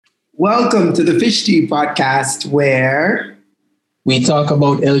Welcome to the Fish Tea podcast, where we talk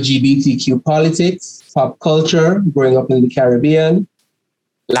about LGBTQ politics, pop culture, growing up in the Caribbean,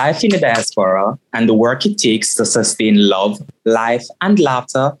 life in the diaspora, and the work it takes to sustain love, life, and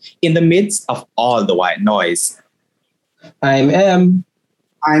laughter in the midst of all the white noise. I'm Em.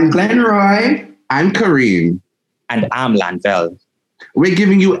 I'm Glenroy. I'm Kareem. And I'm Lanvel. We're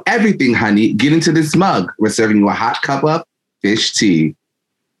giving you everything, honey. Get into this mug. We're serving you a hot cup of fish tea.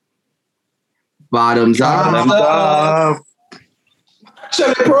 Bottoms up. Bottoms up. Shall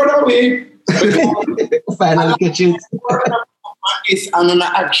we pour it away? Final kitchen. I'm going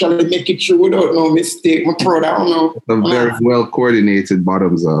to actually make it true without no mistake. I'm proud. I don't know. A very well coordinated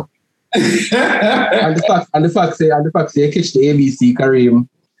bottoms up. and the fact say catch the ABC, Kareem.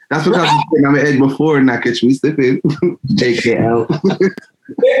 That's because you been on my head before and not catch me slipping. JKL.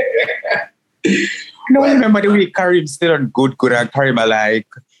 No, I remember the week Kareem still on good and Kareem are like,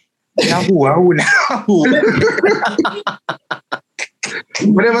 Whenever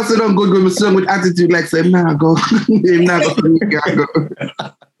I sit on good, I'm still with attitude like say, nah, go. I'm not going to go.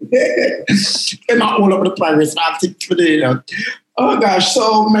 I'm not all over the progress. I think today. Oh gosh,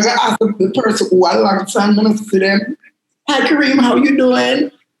 so I'm going to ask the person who I long time going to see them. Hi Kareem, how you doing?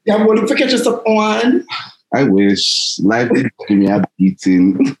 You have to catch yourself on. I wish life did give me a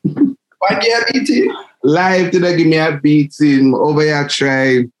beating. Why do you have beating? Life did give me a beating. Over here, I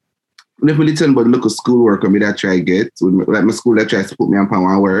try. If we listen about local schoolwork, I try get. Like my school that tries to put me on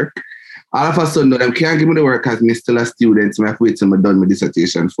my work. All of a sudden, they can't give me the work because I'm still a student. So I have to wait till I'm done my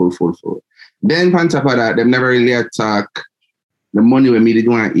dissertation full. Then on top of that, they've never really attack the money when me did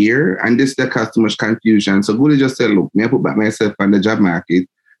want to hear. And this that caused too much confusion. So good just said, look, me I put back myself on the job market.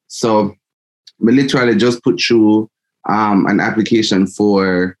 So I literally just put through an application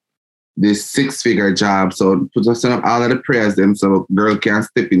for this 6-figure job. So put up all of the prayers them so girl can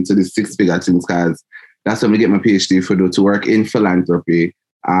step into this 6-figure things because that's when we get my PhD for to work in philanthropy.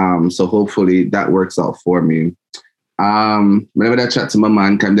 So hopefully that works out for me. Whenever I chat to my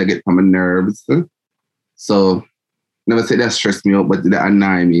man, kind of get on my nerves. So never say that stress me out, but that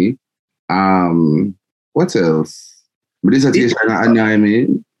annoy me. What else? But this is annoy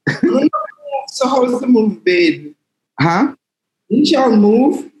me. So how's the move, babe? Huh? Didn't y'all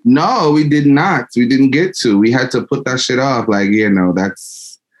move? No, we did not. We didn't get to. We had to put that shit off. Like,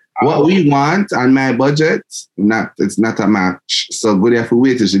 that's what we want on my budget. It's not a match. So good if we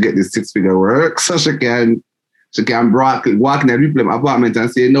wait till she get this 6-figure work so she can walk in every apartment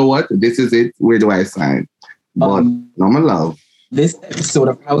and say, you know what? This is it. Where do I sign? But no, my love. This episode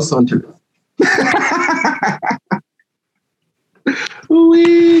of House Hunter.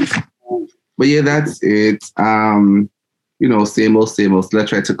 But yeah, that's it. Same old. So let's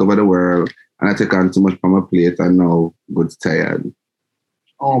try to cover the world. And I take on too much from my plate and now good tired.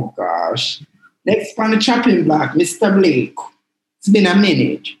 Oh gosh. Next on the chopping block, Mr. Blake. It's been a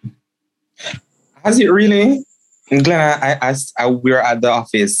minute. Has it really? Glenn, we were at the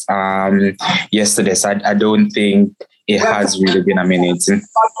office yesterday, so I don't think it has really been a minute.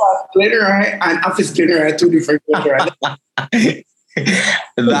 Glenroy and office Glenroy are two different Glenroy.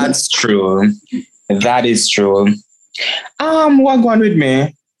 That's true. That is true. What going with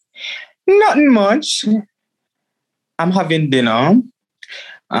me? Nothing much. I'm having dinner.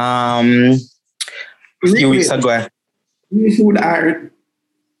 A few weeks ago. Real food art.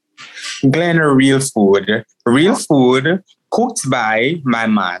 Glenn, real food. Real food cooked by my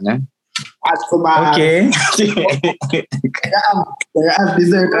man. Okay.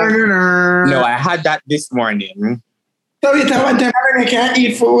 Dessert. No, I had that this morning. So it's one time I can't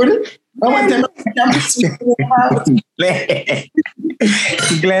eat food. One time I can't sweet food.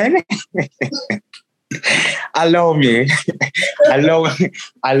 Glenn, allow me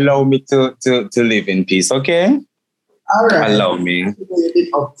to live in peace, okay? All right. Allow me.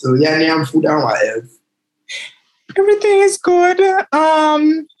 Up to name food and what else? Everything is good.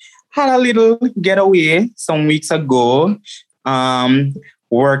 Had a little getaway some weeks ago.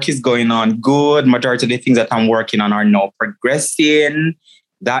 Work is going on good. Majority of the things that I'm working on are now progressing.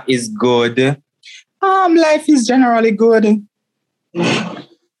 That is good. Life is generally good.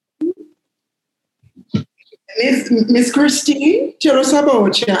 Miss Christine, tell us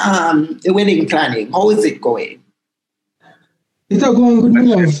about your the wedding planning. How is it going? It's all going good, my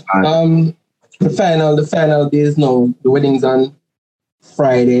love. The final days now. The wedding's on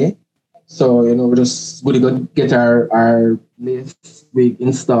Friday. So, we're just going to get our latest wig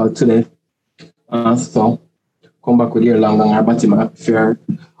installed today. So, come back with your long our Batima fair.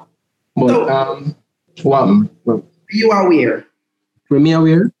 But, what? You are where? Were me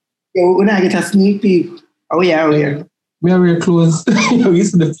aware? Yeah, we're going to get a sneak peek. Oh, yeah, where? We are very close. We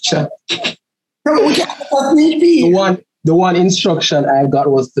used to the picture. So we can't sneak peek. The one instruction I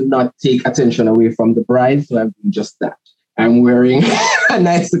got was to not take attention away from the bride, so I'm doing just that. I'm wearing a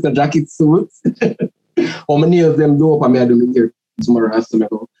nice little jacket suit. How many of them do up? I'm doing here tomorrow. As to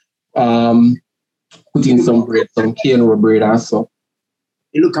put in some braid, some cane or braid also.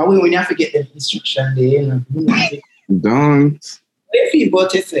 You look away when you have to get the instruction there. You know. Don't. How you feel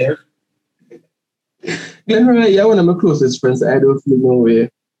about yourself? Glenn, you're one of my closest friends. I don't feel no way.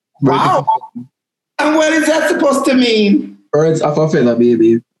 Wow. And what is that supposed to mean? Birds of a feather,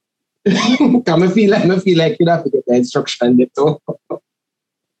 baby. I feel like you'd have to get the instruction there too.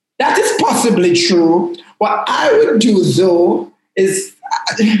 That is possibly true. What I would do though is,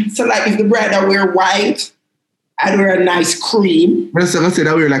 so like if the bride I wear white, I'd wear a nice cream. But so I said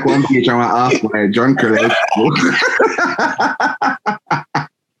that we were like one page and half my drunker.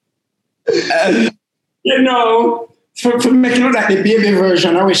 You know, for making it like the baby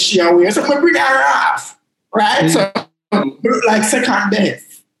version, I wish she wear. So I'm gonna bring her off, right? So look like second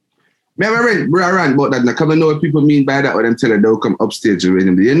best. Remember, bro, around about that. Now, come and know what people mean by that when them tell her they'll come upstage with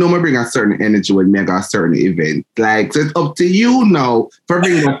them. You know, me bring a certain energy when me got a certain event. Like, so it's up to you now for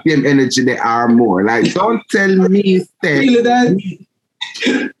bringing that same energy they are more. Like, don't tell me stay.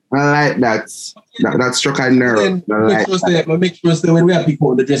 I like that. That struck a nerve. Make sure say when we have people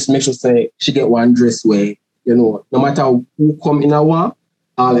with the dress, make sure say she get one dress way. You know, no matter who come in a one,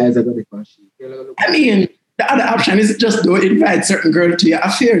 all eyes are gonna be for she. I mean, the other option is just don't invite certain girls to your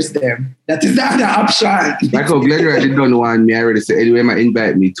affairs there. That is the other option. Like how Glenn already done one, me already say anyway, I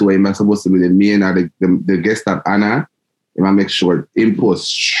invite me to am I supposed to be the me and the guest of Anna. I make sure impose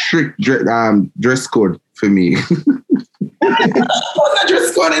strict dress code for me. What's the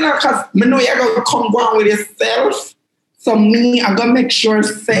dress code in because I know you're gonna come down with yourself. So me, I'm gonna make sure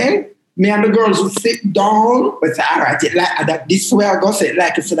say me and the girls will sit down, but say, all right, like that this way I go say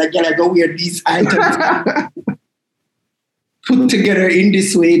like so that girl I go wear these items put together in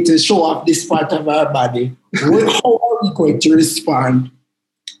this way to show off this part of our body. How are we going to respond?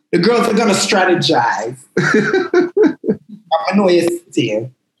 The girls are gonna strategize. I know you're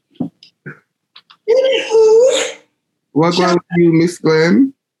saying. What's wrong with you, Miss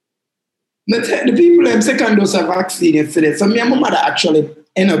Glenn? The people have second dose of vaccine yesterday. So me and my mother actually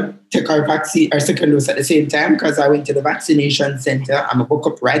end up take our second dose at the same time because I went to the vaccination center. I'm a book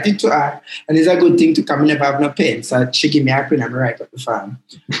up right into her. And it's a good thing to come and never have no pain. So she give me a pin and right up the farm.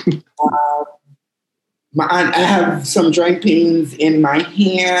 My aunt, I have some joint pains in my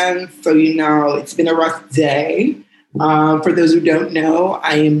hands. So, you know, it's been a rough day. For those who don't know,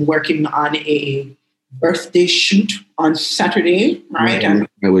 I am working on a birthday shoot on Saturday, right?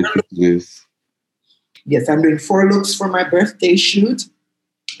 Yes, I'm doing 4 looks for my birthday shoot.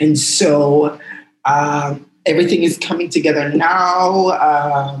 And so everything is coming together now.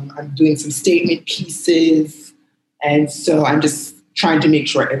 I'm doing some statement pieces. And so I'm just trying to make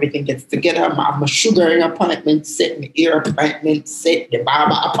sure everything gets together. I have my sugaring appointment set, my ear appointment set, the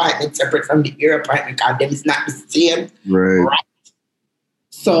barber appointment separate from the ear appointment because them is not the same. Right.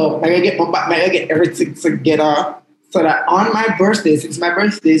 So I gotta get everything together so that on my birthday, since my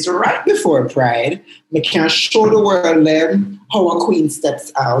birthday is right before Pride, I can show the world them how a queen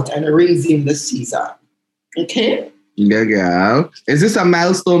steps out and rings in the Caesar. Okay? Yeah. Is this a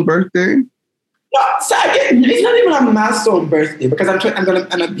milestone birthday? No, so it's not even a milestone birthday because I'm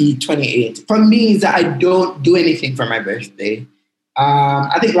gonna be 28. For me, is that I don't do anything for my birthday.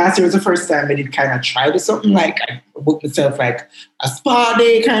 I think last year was the first time I did kind of try to something like I booked myself like a spa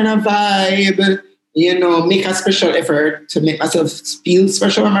day kind of vibe, you know, make a special effort to make myself feel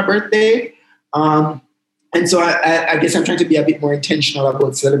special on my birthday. And so I guess I'm trying to be a bit more intentional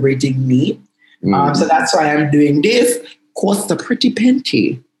about celebrating me. So that's why I'm doing this. Cost a pretty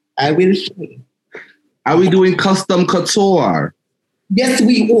penty, I will say. Are we doing custom couture? Yes,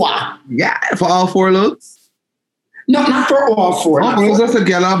 we are. Yeah, for all 4 looks? No, not for all 4. Oh, that's a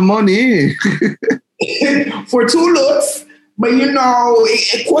girl of money. For 2 looks, but you know,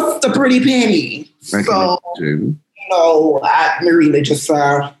 it costs a pretty penny. So, you know, I really just,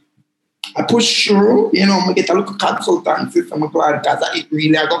 I push through, you know, I get a look at consultancy from my glad because I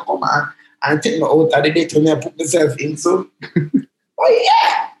really I got come on and take me out of the day to me and put myself in. So, oh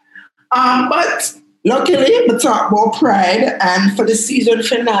yeah. But luckily, we talk about Pride, and for the season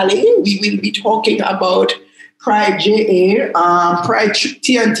finale, we will be talking about Pride JA. Pride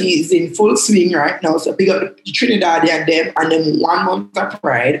TNT is in full swing right now, so big up Trinidad and them, and then 1 month of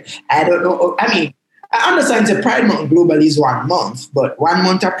Pride. I don't know. I mean, I understand the Pride Month globally is 1 month, but 1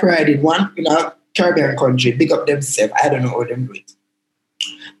 month of Pride in one Caribbean country, big up themselves. I don't know how them do it.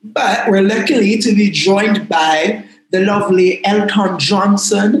 But we're lucky to be joined by the lovely Elton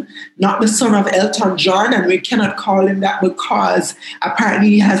Johnson, not the son of Elton John, and we cannot call him that because apparently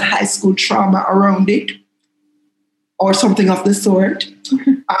he has high school trauma around it or something of the sort.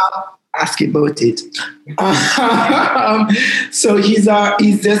 Ask about it. So he's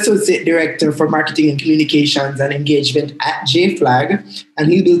the associate director for marketing and communications and engagement at JFlag,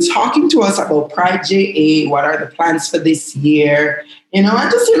 and he'll be talking to us about Pride JA. What are the plans for this year? And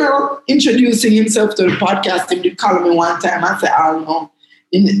just introducing himself to the podcast. He did call me one time. I said, "I don't know,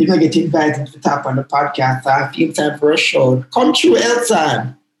 you're gonna get invited to top on the podcast. I feel time for a show. Come true,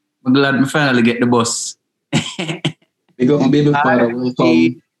 Elton." I'm glad I finally get the bus. We got my baby father.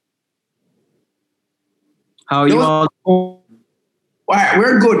 Welcome. How are you all? All right,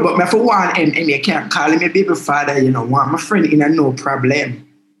 we're good, but for one, and you can't call him a baby father, one my friend in a no problem.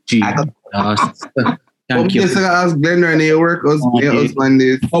 Thank you. Ask Glenda and your work husband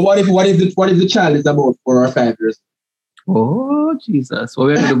is. But what if the child is about 4 or 5 years? Oh Jesus!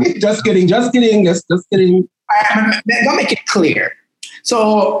 What Just kidding. Just kidding. I'm gonna make it clear.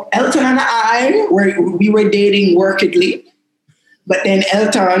 So Elton and I we were dating workedly, but then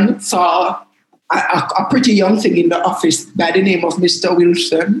Elton saw a pretty young thing in the office by the name of Mr.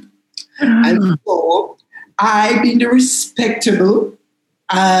 Wilson. And so I, being the respectable,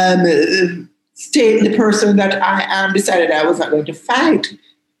 stately person that I am, decided I was not going to fight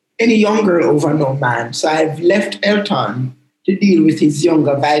any young girl over no man. So I've left Elton to deal with his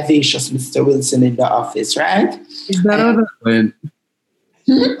younger, vivacious Mr. Wilson in the office, right? Is that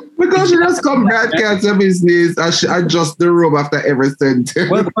Because you just come broadcast your business and adjust the robe after every sentence.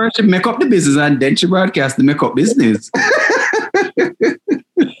 Well, first you make up the business and then you broadcast the make up business.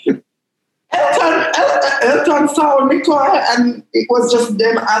 Elton saw me cry, and it was just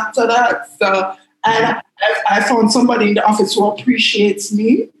them after that. So, and I found somebody in the office who appreciates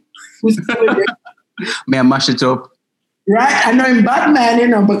me. May I mash it up? Right? I know him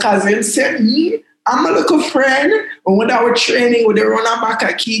Batman, because he said me. I'm a little friend, and when I was training with the runner back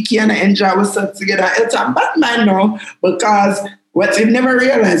at Kiki and I enjoy ourselves together, it's a Batman now, because what we never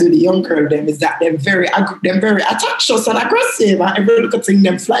realized with the young girl them is that they're very attached and aggressive, and every little thing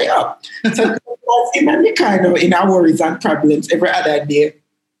them fly up. So in any kind of in our worries and problems every other day,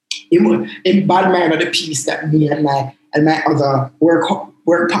 in Batman of the peace that me and my other work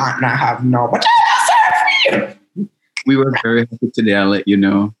partner have now. But I serve you. We were very happy today, I'll let you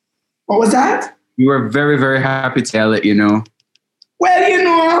know. What was that? We were very, very happy to let you know.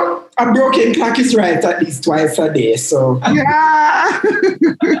 Well, a broken clock is right at least twice a day, so yeah.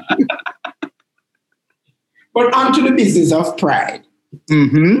 But on to the business of Pride.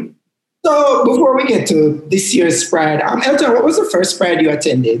 Mm-hmm. So before we get to this year's Pride, Elton, what was the first Pride you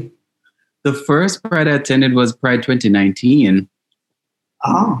attended? The first Pride I attended was Pride 2019.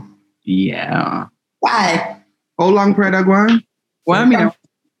 Oh. Yeah. Why? How long Pride are going? Well, I mean,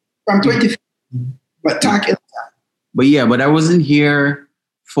 from 2015. But I wasn't here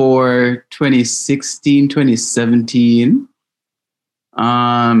for 2016, 2017,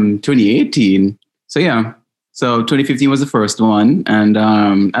 2018. So yeah. So 2015 was the first one. And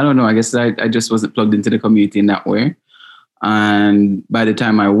I don't know, I guess I just wasn't plugged into the community in that way. And by the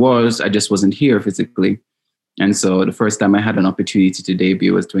time I just wasn't here physically. And so the first time I had an opportunity to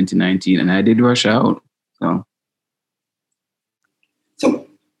debut was 2019, and I did rush out. So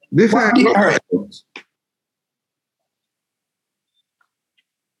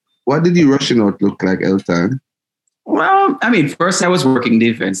what did you rushing out look like, Elton? Well, I mean, first I was working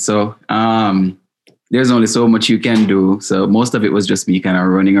defense, so there's only so much you can do. So most of it was just me kind of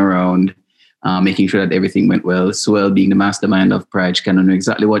running around, making sure that everything went well. Swell, being the mastermind of Pride, she kind of know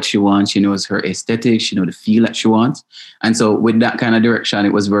exactly what she wants. She knows her aesthetic. She knows the feel that she wants. And so with that kind of direction,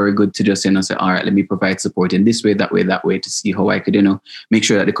 it was very good to just, say, all right, let me provide support in this way, that way, to see how I could, make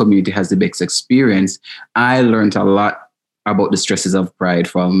sure that the community has the best experience. I learned a lot about the stresses of Pride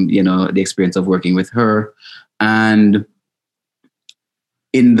from, the experience of working with her. And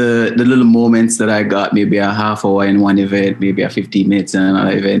in the little moments that I got, maybe a half hour in one event, maybe a 15 minutes in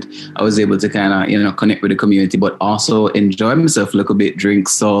another event, I was able to kind of, connect with the community, but also enjoy myself a little bit, drink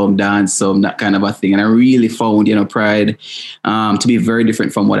some, dance some, that kind of a thing. And I really found, Pride to be very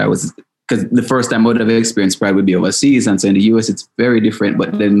different from what I was, because the first time I would have experienced Pride would be overseas. And so in the US, it's very different.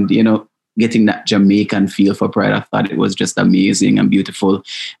 But then, getting that Jamaican feel for Pride, I thought it was just amazing and beautiful.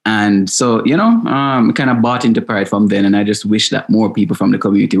 And so, kind of bought into Pride from then. And I just wish that more people from the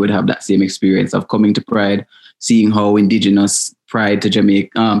community would have that same experience of coming to Pride, seeing how indigenous Pride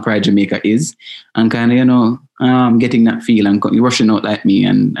Jamaica is, and kind of, getting that feel and rushing out like me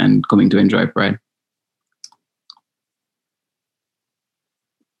and coming to enjoy Pride.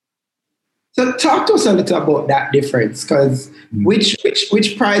 So talk to us a little about that difference, because which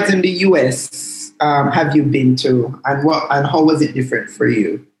prides in the US have you been to, and how was it different for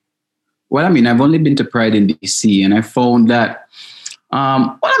you? Well, I mean, I've only been to Pride in DC, and I found that,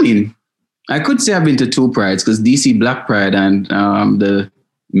 I could say I've been to two prides, because DC Black Pride and the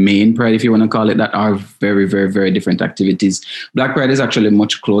main pride, if you want to call it that, are very, very, very different activities. Black Pride is actually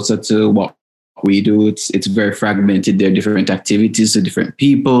much closer to what we do. It's very fragmented. There are different activities to different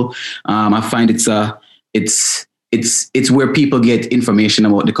people. I find it's where people get information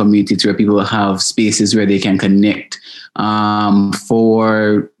about the community. It's where people have spaces where they can connect.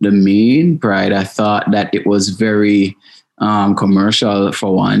 For the main pride, I thought that it was very commercial,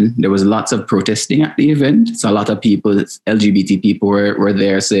 for one. There was lots of protesting at the event. So a lot of people, LGBT people were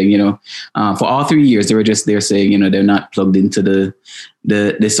there saying, for all 3 years, they were just there saying, they're not plugged into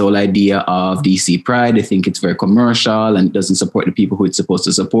this whole idea of DC Pride. They think it's very commercial and doesn't support the people who it's supposed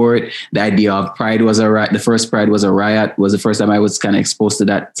to support. The idea of Pride was a riot. The first Pride was a riot. Was the first time I was kind of exposed to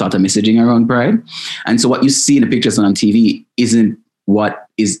that sort of messaging around Pride. And so what you see in the pictures on TV isn't what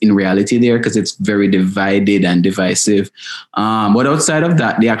is in reality there, because it's very divided and divisive. But outside of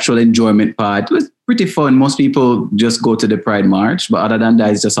that, the actual enjoyment part was pretty fun. Most people just go to the Pride March, but other than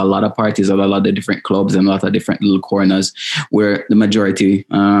that, it's just a lot of parties at a lot of different clubs and a lot of different little corners where the majority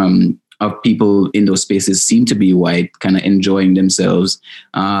of people in those spaces seem to be white, kind of enjoying themselves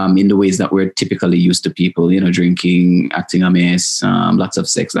in the ways that we're typically used to people, drinking, acting a mess, lots of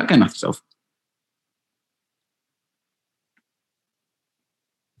sex, that kind of stuff.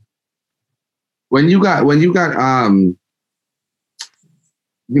 When you got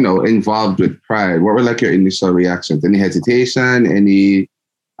involved with Pride, what were like your initial reactions? Any hesitation? Any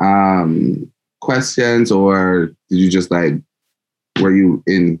questions? Or did you just were you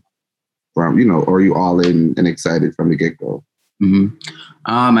in from, or are you all in and excited from the get-go? Mm-hmm.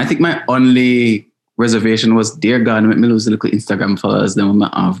 I think my only reservation was, dear God, make me lose the little Instagram followers. Then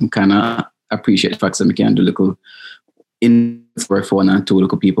I'm kind of appreciate the fact that I can do little in for 1 or 2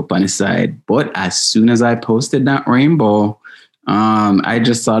 local people on the side. But as soon as I posted that rainbow, I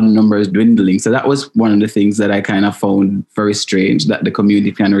just saw the numbers dwindling. So that was one of the things that I kind of found very strange, that the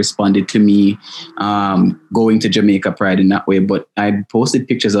community kind of responded to me going to Jamaica Pride in that way. But I posted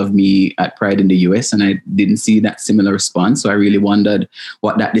pictures of me at Pride in the US and I didn't see that similar response. So I really wondered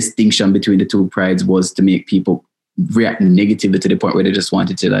what that distinction between the two prides was to make people react negatively to the point where they just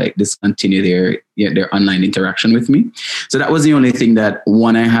wanted to discontinue their online interaction with me. So that was the only thing that,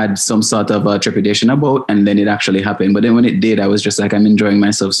 one, I had some sort of trepidation about, and then it actually happened. But then when it did, I was just like, I'm enjoying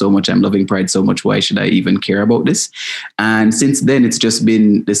myself so much. I'm loving Pride so much. Why should I even care about this? And since then, it's just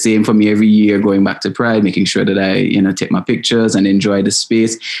been the same for me every year, going back to Pride, making sure that I, take my pictures and enjoy the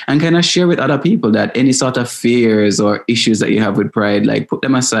space and kind of share with other people that any sort of fears or issues that you have with Pride, put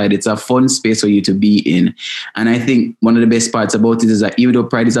them aside. It's a fun space for you to be in. And I think one of the best parts about it is that even though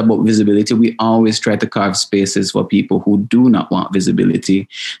Pride is about visibility, we always try to carve spaces for people who do not want visibility.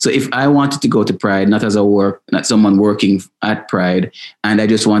 So if I wanted to go to Pride, not someone working at Pride, and I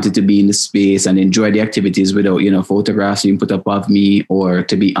just wanted to be in the space and enjoy the activities without, photographs being put up of me or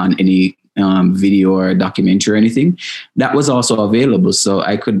to be on any video or documentary or anything, that was also available. So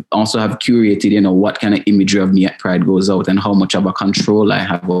I could also have curated, what kind of imagery of me at Pride goes out and how much of a control I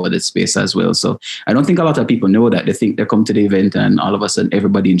have over the space as well. So I don't think a lot of people know that. They think they come to the event and all of a sudden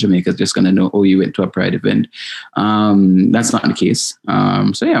everybody in Jamaica is just going to know, oh, you went to a Pride event. That's not the case.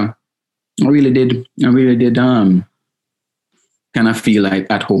 So yeah, I really did kind of feel like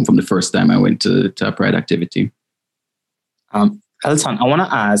at home from the first time I went to a Pride activity. Elton, I want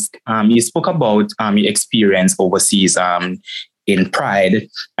to ask, you spoke about your experience overseas in Pride,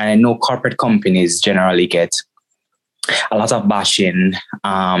 and I know corporate companies generally get a lot of bashing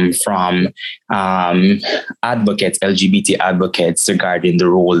from advocates, LGBT advocates, regarding the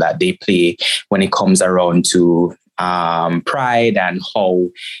role that they play when it comes around to Pride and how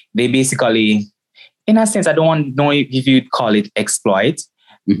they basically, in a sense, I don't want to know if you'd call it exploit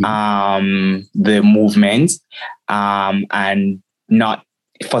the movement, and not,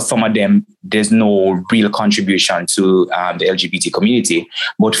 for some of them, there's no real contribution to the LGBT community.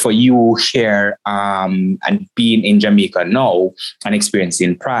 But for you here and being in Jamaica now and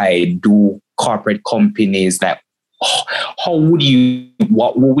experiencing Pride, do corporate companies what would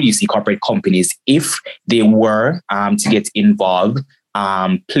you see corporate companies, if they were to get involved,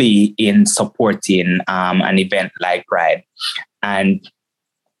 play in supporting an event like Pride? And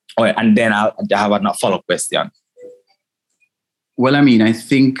then I have a follow-up question. Well, I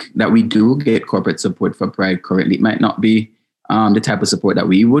think that we do get corporate support for Pride currently. It might not be the type of support that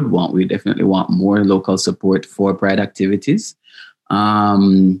we would want. We definitely want more local support for Pride activities.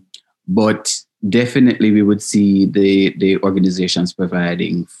 But definitely we would see the organizations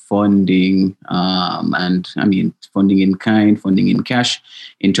providing funding, and I mean, funding in kind, funding in cash,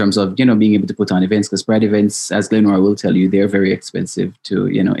 in terms of, being able to put on events, because Pride events, as Glenroy will tell you, they're very expensive to,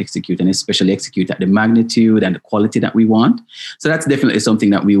 execute, and especially execute at the magnitude and the quality that we want. So that's definitely something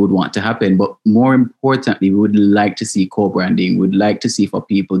that we would want to happen. But more importantly, we would like to see co-branding. We'd like to see for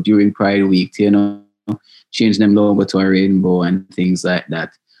people during Pride Week to, change them logo to a rainbow and things like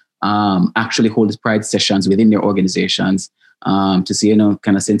that. Actually hold Pride sessions within their organizations, to see,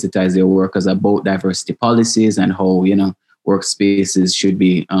 kind of sensitize their workers about diversity policies and how, workspaces should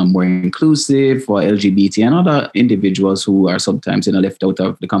be more inclusive for LGBT and other individuals who are sometimes, left out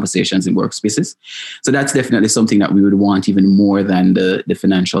of the conversations in workspaces. So that's definitely something that we would want even more than the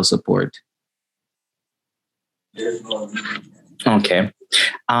financial support. Okay.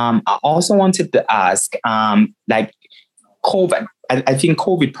 I also wanted to ask, like COVID, I think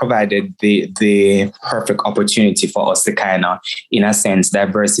COVID provided the perfect opportunity for us to kind of, in a sense,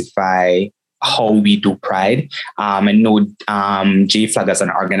 diversify how we do Pride. I know JFLAG as an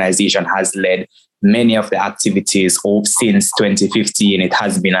organization has led many of the activities since 2015. It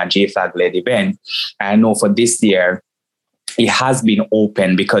has been a JFLAG-led event. I know for this year, it has been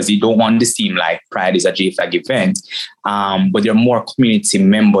open because you don't want to seem like Pride is a JFLAG event. But there are more community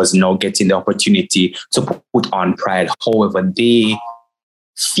members now getting the opportunity to put on Pride however they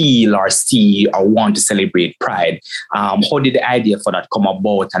feel or see or want to celebrate Pride. How did the idea for that come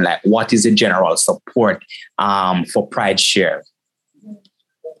about, and like what is the general support for Pride Share?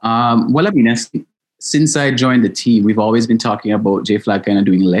 Well, I mean, since I joined the team, we've always been talking about JFLAG kind of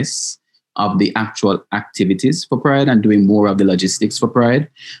doing less of the actual activities for Pride and doing more of the logistics for Pride.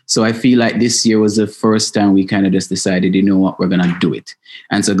 So I feel like this year was the first time we kind of just decided, you know what, we're going to do it.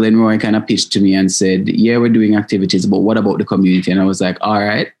 And so Glenroy kind of pitched to me and said, yeah, we're doing activities, but what about the community? And I was like, all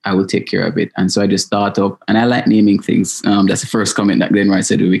right, I will take care of it. And so I just thought up, and I like naming things. That's the first comment that Glenroy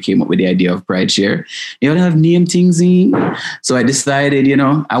said when we came up with the idea of Pride Share. You don't have name things in. So I decided,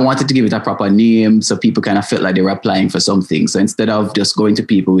 I wanted to give it a proper name so people kind of felt like they were applying for something. So instead of just going to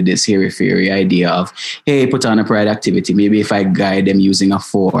people with this hairy idea of, hey, put on a Pride activity, maybe if I guide them using a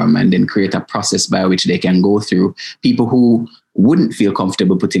form and then create a process by which they can go through, people who wouldn't feel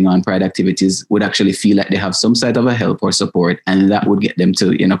comfortable putting on Pride activities would actually feel like they have some sort of a help or support, and that would get them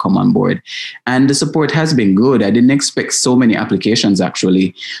to, come on board. And the support has been good. I didn't expect so many applications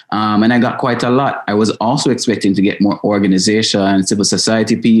actually. And I got quite a lot. I was also expecting to get more organizations, civil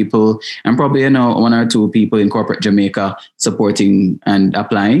society people, and probably, one or two people in corporate Jamaica supporting and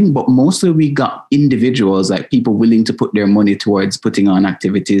applying. But mostly we got individuals, like people willing to put their money towards putting on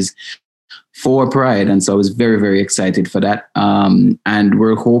activities for Pride. And so I was very, very excited for that. And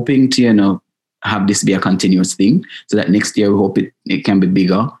we're hoping to, have this be a continuous thing so that next year we hope it can be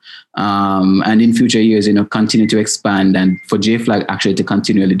bigger. And in future years, continue to expand, and for JFLAG actually to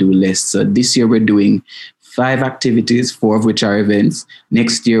continually do less. So this year we're doing 5 activities, 4 of which are events.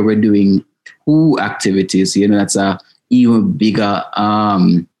 Next year we're doing 2 activities. That's a even bigger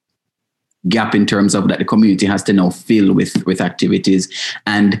gap in terms of that the community has to now fill with activities.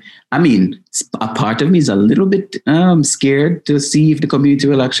 And I mean, a part of me is a little bit scared to see if the community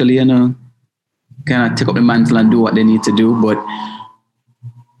will actually, kind of take up the mantle and do what they need to do. But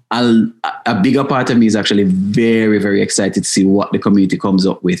a bigger part of me is actually very, very excited to see what the community comes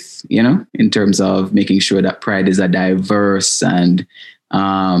up with, in terms of making sure that Pride is a diverse and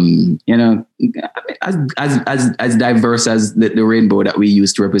as diverse as the rainbow that we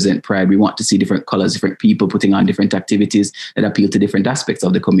use to represent Pride. We want to see different colors, different people putting on different activities that appeal to different aspects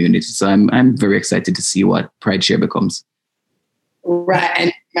of the community. So I'm very excited to see what Pride Share becomes. Right,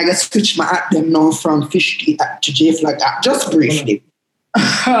 and I guess switch my app them now from Fishkey app to JFLAG app just briefly.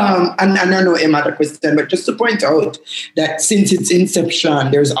 And I know Emma had a question, but just to point out that since its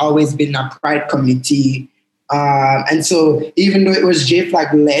inception, there's always been a Pride committee. And so even though it was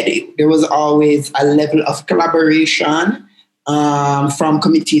JFLAG led, there was always a level of collaboration from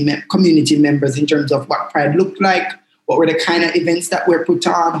community members in terms of what Pride looked like, what were the kind of events that were put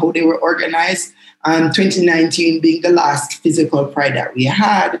on, how they were organized. 2019 being the last physical Pride that we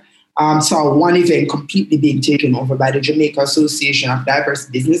had, saw one event completely being taken over by the Jamaica Association of Diverse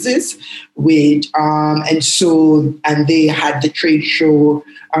Businesses, and they had the trade show,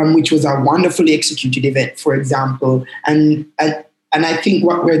 which was a wonderfully executed event, for example. And I think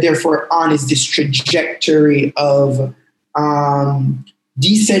what we're therefore on is this trajectory of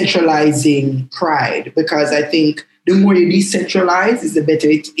decentralizing Pride, because I think the more you decentralize is the better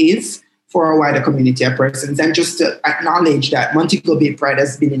it is for a wider community of persons, and just to acknowledge that Montego Bay Pride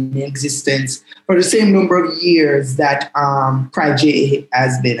has been in existence for the same number of years that Pride JA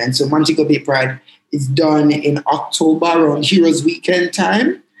has been. And so Montego Bay Pride is done in October around Heroes Weekend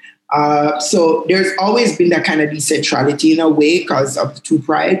time. So there's always been that kind of decentrality in a way because of the two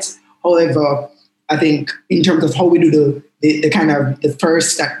prides. However, I think in terms of how we do the kind of the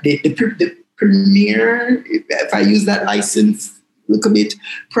first, the premiere, if I use that license, look a bit,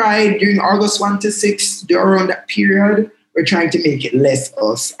 Pride during August 1 to 6, around that period, we're trying to make it less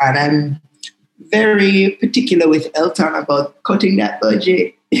us. And I'm very particular with Elton about cutting that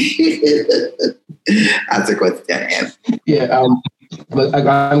budget. That's a question. Yeah, but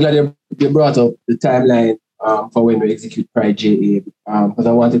I'm glad you brought up the timeline for when we execute Pride JA, because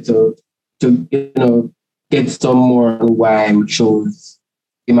I wanted to get some more why we chose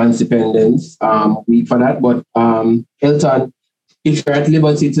Emancipendence Week for that. But Elton, if you're at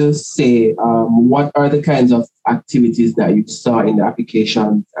liberty to say, what are the kinds of activities that you saw in the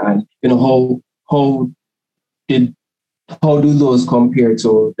applications, and how do those compare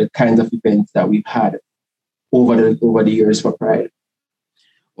to the kinds of events that we've had over the years for Pride?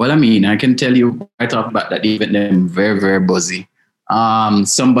 Well, I mean, I can tell you right off the bat that even them very, very buzzy.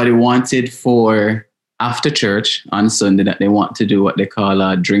 Somebody wanted for after church on Sunday that they want to do what they call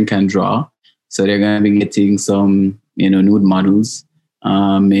a drink and draw. So they're going to be getting some, nude models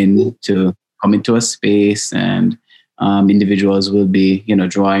to come into a space, and individuals will be,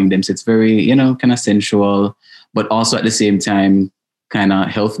 drawing them. So it's very, kind of sensual, but also at the same time, kind of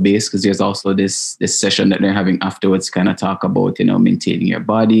health-based, because there's also this session that they're having afterwards, kind of talk about, maintaining your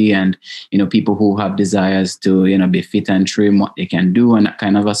body and, people who have desires to, be fit and trim, what they can do and that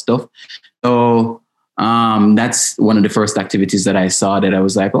kind of stuff. So that's one of the first activities that I saw that I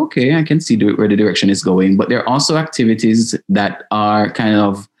was like, okay, I can see where the direction is going. But there are also activities that are kind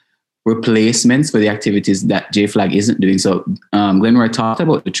of replacements for the activities that J-Flag isn't doing. So Glenroy talked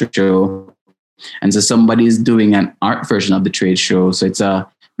about the trade show. And so somebody is doing an art version of the trade show. So it's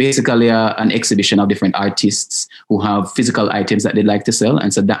basically an exhibition of different artists who have physical items that they'd like to sell.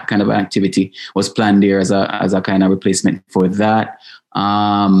 And so that kind of an activity was planned there as a kind of replacement for that.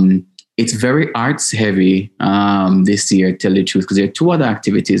 It's very arts heavy this year, to tell the truth, because there are two other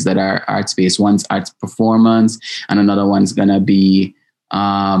activities that are arts based. One's arts performance, and another one's gonna be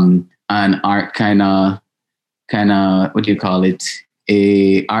an art kind of what do you call it?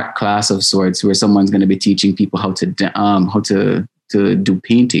 A art class of sorts, where someone's going to be teaching people how to do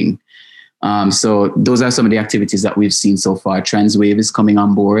painting. So those are some of the activities that we've seen so far. Transwave is coming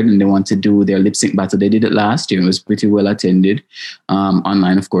on board, and they want to do their lip sync battle. They did it last year. It was pretty well attended,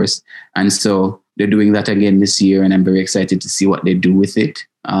 online, of course. And so they're doing that again this year, and I'm very excited to see what they do with it.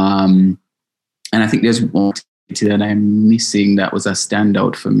 And I think there's one activity that I'm missing that was a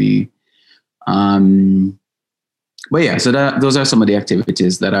standout for me. But yeah, so those are some of the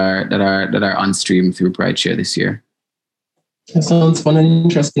activities that are on stream through Pride Share this year. That sounds fun and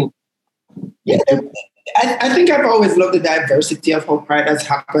interesting. Yeah, I think I've always loved the diversity of how Pride has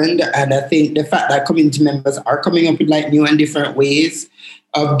happened, and I think the fact that community members are coming up with like new and different ways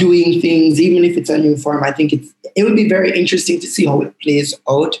of doing things, even if it's a new form, I think it would be very interesting to see how it plays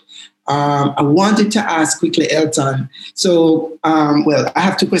out. I wanted to ask quickly, Elton. So, I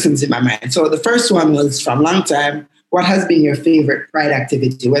have two questions in my mind. So the first one was from long time. What has been your favorite Pride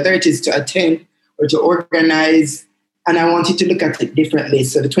activity, whether it is to attend or to organize? And I wanted to look at it differently.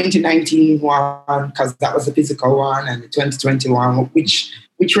 So the 2019 one, because that was the physical one, and the 2021, which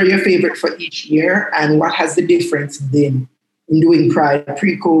were your favorite for each year? And what has the difference been in doing Pride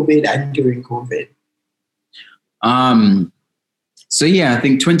pre-COVID and during COVID? So yeah, I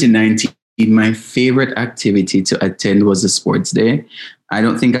think 2019, my favorite activity to attend was the sports day. I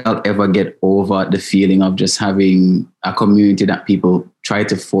don't think I'll ever get over the feeling of just having a community that people try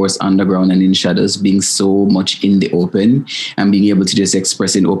to force underground and in shadows, being so much in the open and being able to just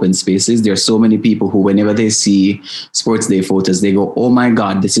express in open spaces. There are so many people who, whenever they see sports day photos, they go, oh my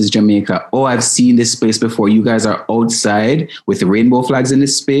God, this is Jamaica. Oh, I've seen this place before. You guys are outside with rainbow flags in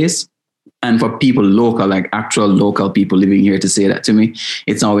this space. And for people local, like actual local people living here, to say that to me,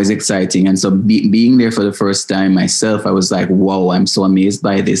 it's always exciting. And so being there for the first time myself, I was like, whoa, I'm so amazed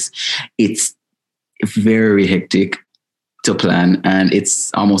by this. It's very hectic to plan, and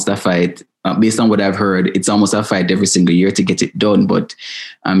it's almost a fight. Based on what I've heard, it's almost a fight every single year to get it done. But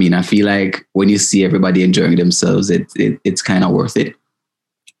I mean, I feel like when you see everybody enjoying themselves, it's kind of worth it.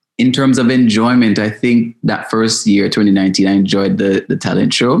 In terms of enjoyment, I think that first year, 2019, I enjoyed the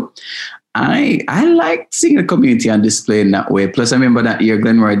talent show. I liked seeing the community on display in that way. Plus, I remember that year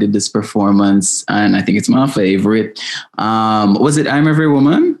Glenroy did this performance, and I think it's my favorite. Was it I'm Every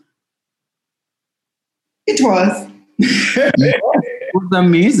Woman? It was. It was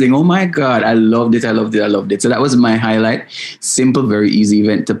amazing. Oh my God. I loved it. So that was my highlight. Simple, very easy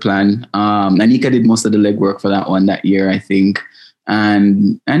event to plan. Anika did most of the legwork for that one that year, I think.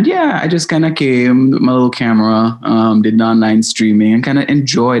 And yeah, I just kind of came with my little camera, did the online streaming and kind of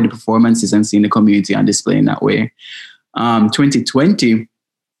enjoyed the performances and seeing the community on display in that way. 2020,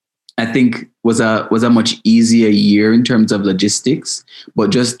 I think was a much easier year in terms of logistics, but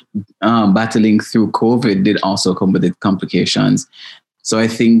just battling through COVID did also come with its complications. So I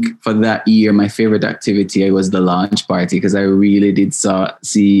think for that year, my favorite activity was the launch party because I really did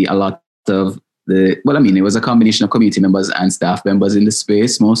see a lot of it was a combination of community members and staff members in the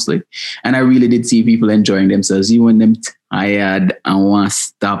space mostly. And I really did see people enjoying themselves, even when them tired and want to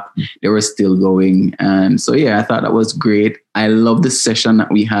stop, they were still going. And so, yeah, I thought that was great. I love the session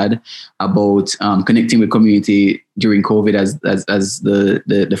that we had about connecting with community during COVID as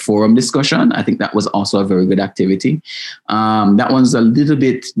the forum discussion. I think that was also a very good activity. That one's a little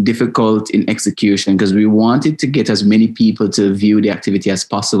bit difficult in execution because we wanted to get as many people to view the activity as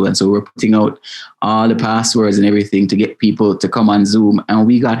possible. And so we're putting out all the passwords and everything to get people to come on Zoom. And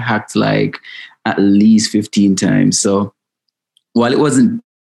we got hacked like at least 15 times. So while it wasn't,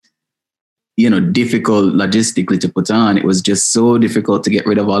 difficult logistically to put on, it was just so difficult to get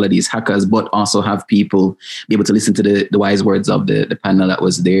rid of all of these hackers, but also have people be able to listen to the wise words of the panel that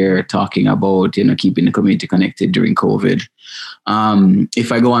was there talking about, keeping the community connected during COVID.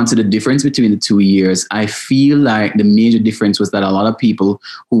 If I go on to the difference between the 2 years, I feel like the major difference was that a lot of people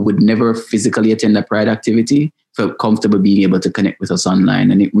who would never physically attend a Pride activity felt comfortable being able to connect with us online.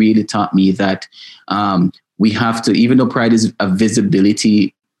 And it really taught me that we have to, even though Pride is a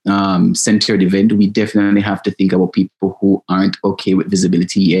visibility centered event, we definitely have to think about people who aren't okay with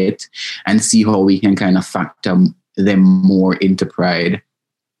visibility yet and see how we can kind of factor them more into Pride.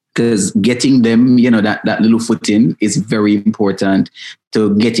 Because getting them, that little foot in is very important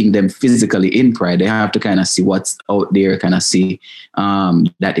to getting them physically in Pride. They have to kind of see what's out there, kind of see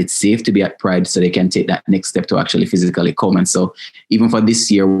that it's safe to be at Pride so they can take that next step to actually physically come. And so even for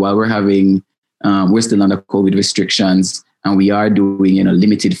this year, while we're still under COVID restrictions, and we are doing,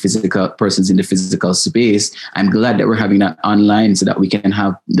 limited physical persons in the physical space, I'm glad that we're having that online so that we can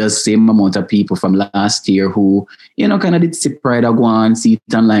have the same amount of people from last year who, kind of did see Pride or go on, see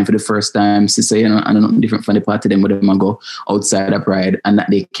it online for the first time, to say, I don't know, different from the part of them, but them go outside of Pride and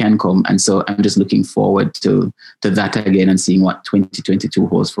that they can come. And so I'm just looking forward to that again and seeing what 2022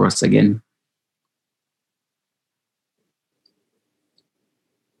 holds for us again.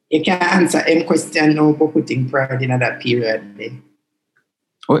 You can answer any question now for putting Pride in that period.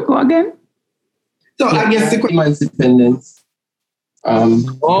 Go again? So I guess the question independence.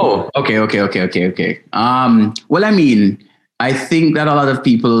 Okay. Well, I think that a lot of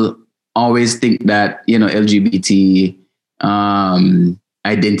people always think that, LGBT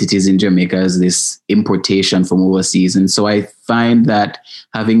identities in Jamaica is this importation from overseas. And so I find that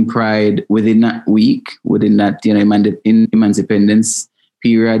having Pride within that week, within that, Emancipendence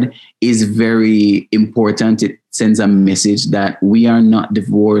period is very important. It sends a message that we are not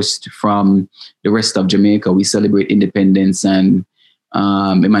divorced from the rest of Jamaica. We celebrate independence and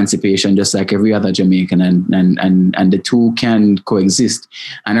emancipation just like every other Jamaican, and the two can coexist.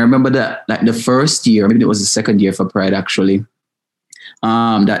 And I remember that like the first year, maybe it was the second year for Pride actually,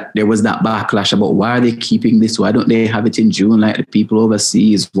 that there was that backlash about why are they keeping this? Why don't they have it in June like the people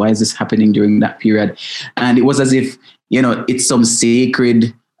overseas? Why is this happening during that period? And it was as if it's some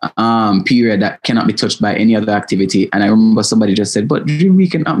sacred period that cannot be touched by any other activity. And I remember somebody just said, but Dream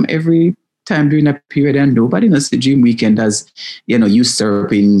Weekend every time during that period, and nobody knows the Dream Weekend as,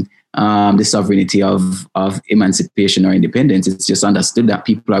 usurping the sovereignty of emancipation or independence. It's just understood that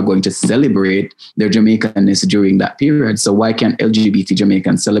people are going to celebrate their Jamaicanness during that period. So why can't LGBT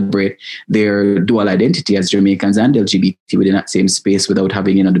Jamaicans celebrate their dual identity as Jamaicans and LGBT within that same space without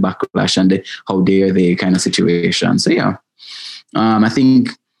having, the backlash and the how dare they kind of situation? So yeah, I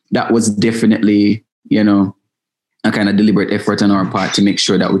think that was definitely, a kind of deliberate effort on our part to make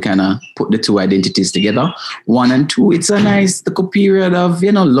sure that we kind of put the two identities together. 1 and 2, it's a nice period of,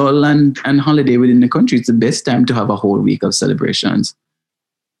 lull and holiday within the country. It's the best time to have a whole week of celebrations.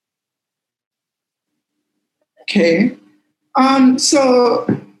 Okay. So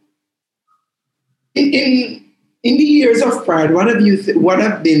in the years of Pride, what have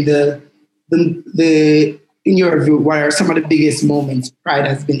been the in your view, what are some of the biggest moments Pride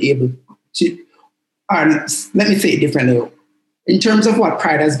has been able to, let me say it differently. In terms of what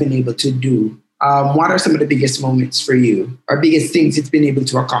Pride has been able to do, what are some of the biggest moments for you or biggest things it's been able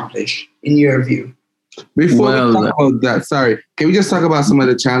to accomplish in your view? Before we talk about that, sorry, can we just talk about some of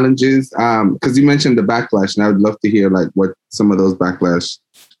the challenges? Because you mentioned the backlash, and I would love to hear like what some of those backlash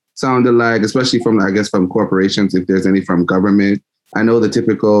sounded like, especially from, I guess, from corporations, if there's any from government. I know the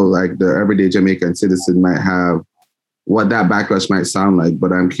typical, like the everyday Jamaican citizen might have what that backlash might sound like,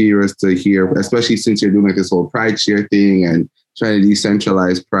 but I'm curious to hear, especially since you're doing like this whole Pride Share thing and trying to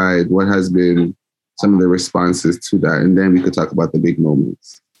decentralize Pride, what has been some of the responses to that? And then we could talk about the big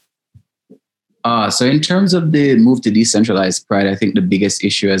moments. So in terms of the move to decentralized Pride, I think the biggest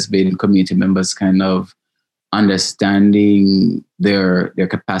issue has been community members kind of understanding their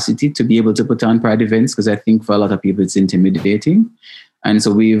capacity to be able to put on Pride events, because I think for a lot of people it's intimidating. And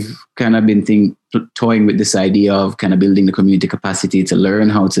so we've kind of been toying with this idea of kind of building the community capacity to learn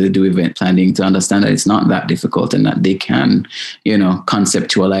how to do event planning, to understand that it's not that difficult and that they can,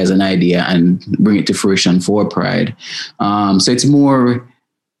 conceptualize an idea and bring it to fruition for Pride. So it's more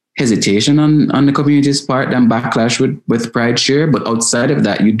hesitation on the community's part than backlash with Pride Share. But outside of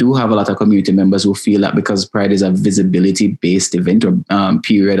that, you do have a lot of community members who feel that because Pride is a visibility-based event or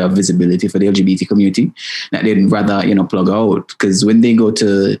period of visibility for the LGBT community, that they'd rather, plug out. Because when they go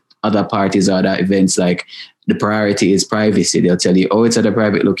to other parties or other events, like the priority is privacy. They'll tell you, oh, it's at a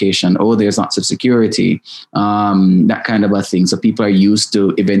private location. Oh, there's lots of security, that kind of a thing. So people are used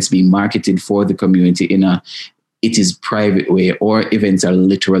to events being marketed for the community in it is private way, or events are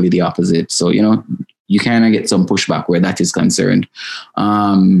literally the opposite. So, you kind of get some pushback where that is concerned.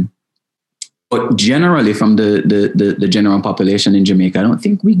 But generally from the general population in Jamaica, I don't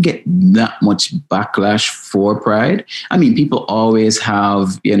think we get that much backlash for Pride. I mean, people always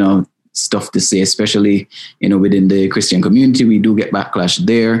have, stuff to say, especially, within the Christian community. We do get backlash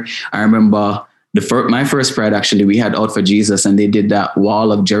there. I remember my first Pride, actually, we had Out for Jesus, and they did that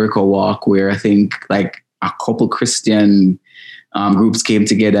Wall of Jericho walk where I think like a couple Christian groups came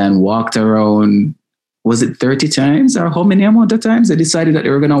together and walked around, was it 30 times or how many amount of times? They decided that they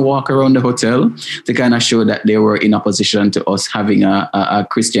were going to walk around the hotel to kind of show that they were in opposition to us having a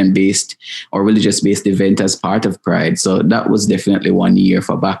Christian-based or religious-based event as part of Pride. So that was definitely 1 year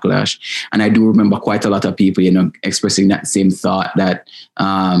for backlash. And I do remember quite a lot of people, expressing that same thought that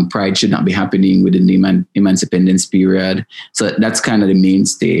Pride should not be happening within the Emancipendence period. So that's kind of the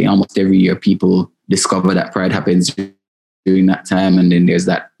mainstay. Almost every year people discover that Pride happens during that time. And then there's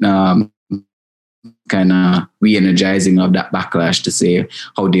that kind of re-energizing of that backlash to say,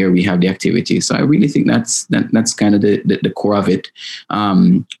 how dare we have the activity? So I really think that's kind of the core of it.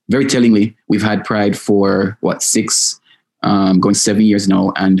 Very tellingly, we've had Pride for going 7 years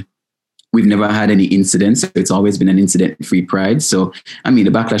now, and we've never had any incidents. It's always been an incident-free Pride. So, I mean,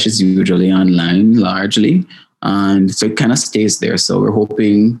 the backlash is usually online largely. And so it kind of stays there. So we're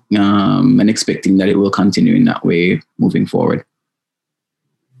hoping and expecting that it will continue in that way moving forward.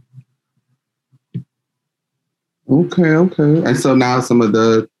 Okay. And so now some of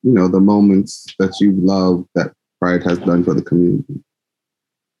the, the moments that you love that Pride has done for the community.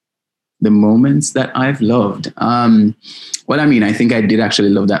 The moments that I've loved. Well, I mean, I think I did actually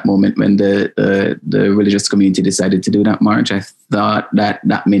love that moment when the religious community decided to do that march. I thought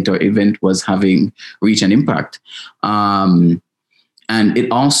that meant our event was having reach and impact. And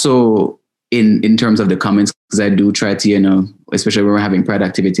it also, in terms of the comments, because I do try to, especially when we're having Pride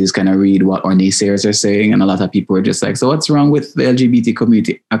activities, kind of read what our naysayers are saying. And a lot of people are just like, so what's wrong with the LGBT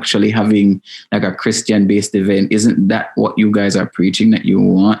community actually having like a Christian-based event? Isn't that what you guys are preaching, that you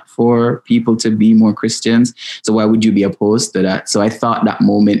want for people to be more Christians? So why would you be opposed to that? So I thought that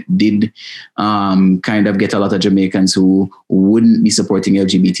moment did kind of get a lot of Jamaicans who wouldn't be supporting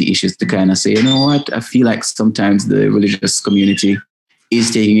LGBT issues to kind of say, you know what, I feel like sometimes the religious community is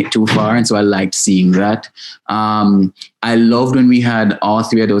taking it too far. And so I liked seeing that. I loved when we had all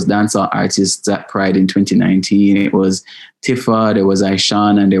three of those dancehall artists at Pride in 2019. It was Tifa, there was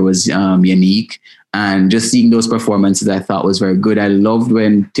Aishan, and there was Yannick. And just seeing those performances, I thought was very good. I loved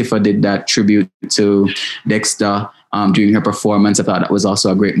when Tifa did that tribute to Dexter during her performance. I thought that was also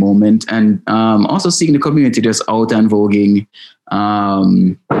a great moment. And also seeing the community just out and voguing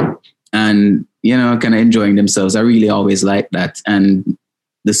and, kind of enjoying themselves. I really always like that. And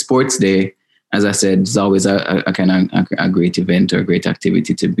the sports day, as I said, is always a kind of a great event or a great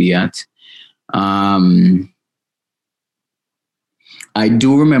activity to be at. I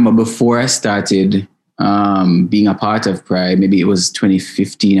do remember before I started being a part of Pride, maybe it was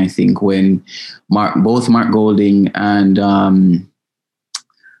 2015, I think, when both Mark Golding and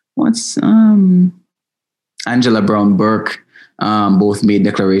Angela Brown Burke both made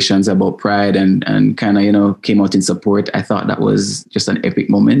declarations about Pride and kind of, came out in support. I thought that was just an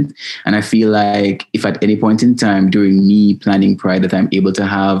epic moment. And I feel like if at any point in time during me planning Pride that I'm able to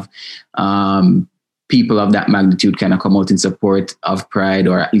have people of that magnitude kind of come out in support of Pride,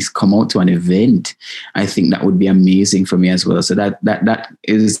 or at least come out to an event, I think that would be amazing for me as well. So that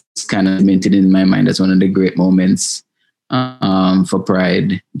is kind of cemented in my mind as one of the great moments for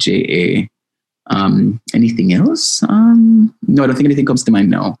Pride, JA. Anything else? No, I don't think anything comes to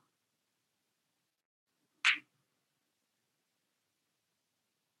mind now.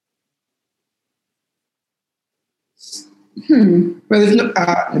 Well, there's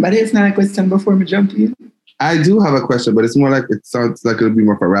nobody else not a question before we jump in. I do have a question, but it's more like, it sounds like it'll be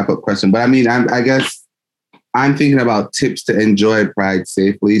more of a wrap-up question. But I mean, I guess I'm thinking about tips to enjoy Pride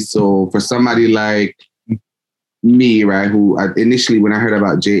safely. So for somebody like me, right, who initially, when I heard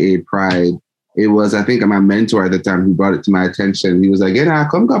about JA Pride, it was, I think, my mentor at the time who brought it to my attention. He was like,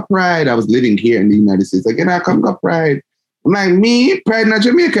 come go Pride. I was living here in the United States. Like, come go Pride. I'm like, me? Pride in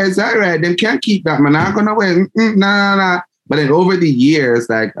Jamaica, is that right? Them can't keep that, man. I'm gonna win. Nah. But then over the years,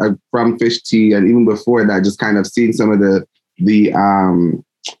 like from Fish Tea and even before that, just kind of seeing some of the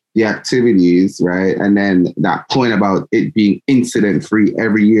activities, right? And then that point about it being incident-free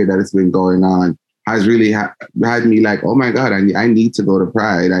every year that it's been going on has really had me like, oh my God, I need to go to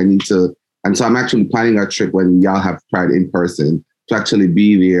Pride. I need to. And so I'm actually planning a trip when y'all have Pride in person to actually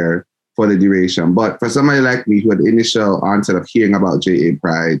be there for the duration. But for somebody like me who had the initial onset of hearing about JA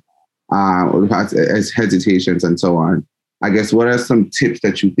Pride, as hesitations and so on, I guess what are some tips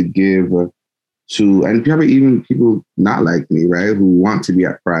that you could give to, and probably even people not like me, right, who want to be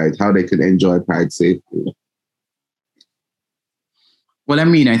at Pride, how they could enjoy Pride safely? Well, I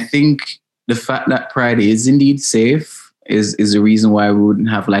mean, I think the fact that Pride is indeed safe is the reason why we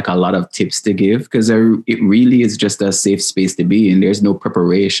wouldn't have like a lot of tips to give, because it really is just a safe space to be in. There's no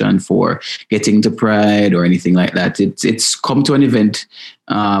preparation for getting to Pride or anything like that. It's come to an event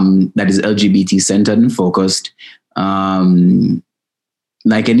that is LGBT centered and focused,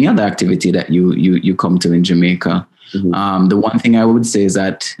 like any other activity that you come to in Jamaica. Mm-hmm. The one thing I would say is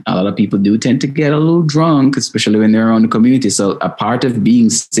that a lot of people do tend to get a little drunk, especially when they're around the community. So a part of being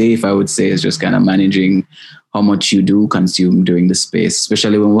safe, I would say, is just kind of managing how much you do consume during the space,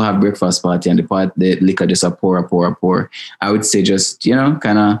 especially when we have breakfast party and the liquor just a pour. I would say just,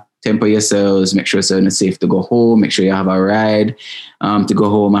 kind of temper yourselves, make sure it's safe to go home, make sure you have a ride to go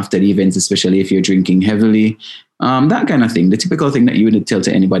home after the events, especially if you're drinking heavily. That kind of thing, the typical thing that you would tell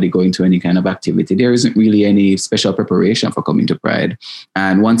to anybody going to any kind of activity. There isn't really any special preparation for coming to Pride.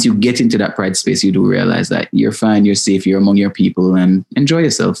 And once you get into that Pride space, you do realize that you're fine, you're safe, you're among your people, and enjoy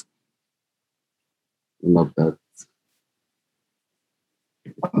yourself. Love that.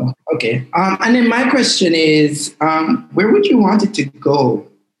 Okay. And then my question is, where would you want it to go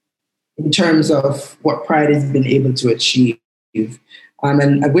in terms of what Pride has been able to achieve?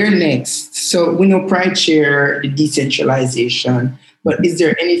 And where next? So we know Pride share the decentralization, but is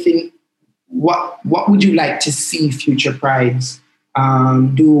there anything, what would you like to see future Prides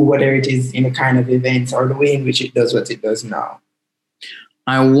do, whether it is in a kind of event or the way in which it does what it does now?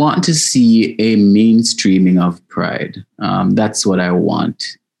 I want to see a mainstreaming of Pride. That's what I want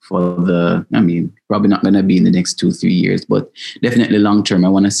for probably not going to be in the next 2-3 years, but definitely long term, I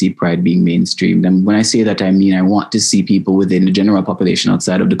want to see Pride being mainstreamed. And when I say that, I mean, I want to see people within the general population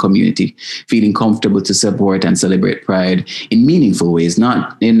outside of the community feeling comfortable to support and celebrate Pride in meaningful ways,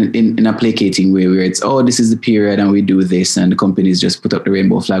 not in a placating way where it's, this is the period and we do this and the companies just put up the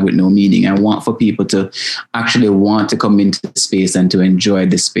rainbow flag with no meaning. I want for people to actually want to come into the space and to enjoy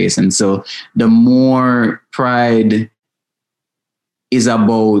the space. And so the more Pride is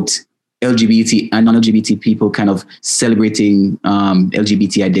about LGBT and non-LGBT people kind of celebrating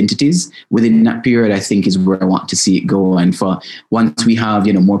LGBT identities within that period, I think is where I want to see it go. And for once we have,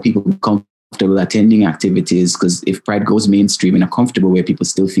 more people comfortable attending activities, because if Pride goes mainstream in a comfortable way, people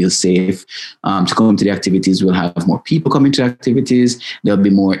still feel safe to come to the activities. We'll have more people coming to activities. There'll be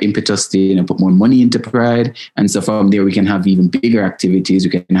more impetus to put more money into Pride. And so from there, we can have even bigger activities.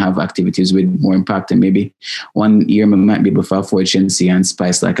 We can have activities with more impact. And maybe one year I might be able to afford Shensi and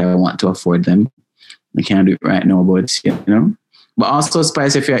Spice like I want to afford them. I can't do it right now, but But also,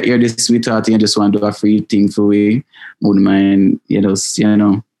 Spice, if you're here this sweetheart and you just want to do a free thing for we, wouldn't mind, give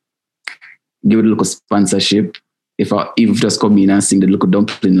it a little sponsorship. If just come in and sing the little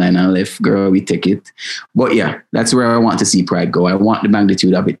dumpling line and left, girl, we take it. But yeah, that's where I want to see Pride go. I want the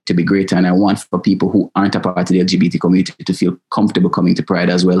magnitude of it to be greater, and I want for people who aren't a part of the LGBT community to feel comfortable coming to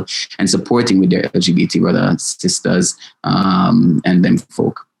Pride as well and supporting with their LGBT brothers, sisters, and them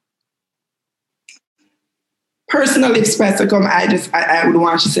folk. Personally, if Spice to come, I would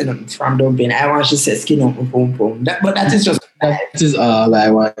want to say nothing from dumpling. I want to say skin up, boom, boom. But that is just... That is all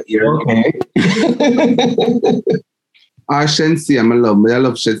I want to hear. Okay. Shensia, I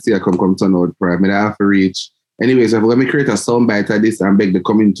love Shensia come turn out pride. I have to reach. Anyways, if we're going to create a soundbite of this and beg the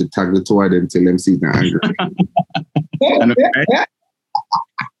community to tag the two of them till them see the angry.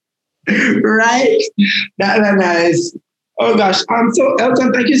 Right? That's nice. Oh gosh. So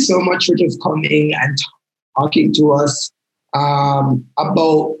Elton, thank you so much for just coming and talking to us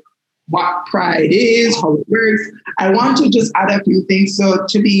about what Pride is, how it works. I want to just add a few things. So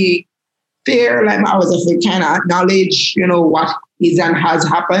to be fair, like I was kind of acknowledge, what is and has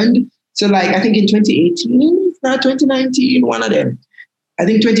happened. So like, I think in 2018, not 2019, one of them. I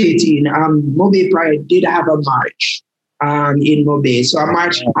think 2018, Mobay Pride did have a march in Mobay. So a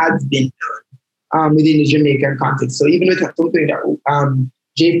march has been done within the Jamaican context. So even with something that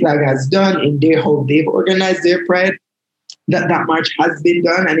J-Flag has done in their how they've organized their Pride, that march has been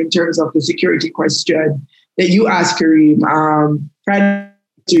done. And in terms of the security question that you asked, Kareem, Pride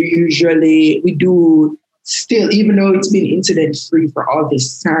usually, we do still, even though it's been incident-free for all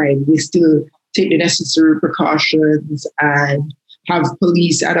this time, we still take the necessary precautions and have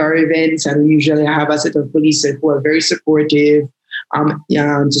police at our events. And we usually have a set of police who are very supportive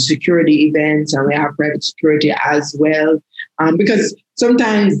to security events, and we have private security as well. Because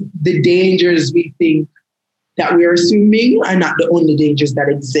sometimes the dangers we think that we are assuming are not the only dangers that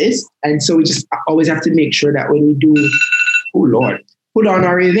exist. And so we just always have to make sure that when we do, put on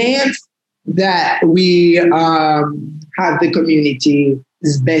our events, that we have the community's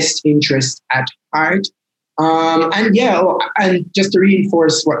best interest at heart. And just to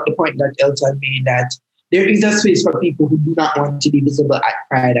reinforce the point that Elton made, that there is a space for people who do not want to be visible at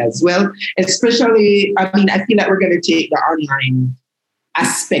Pride as well. Especially, I feel like we're going to take the online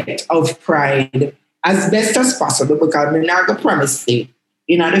aspect of Pride as best as possible, because we're not going to promise it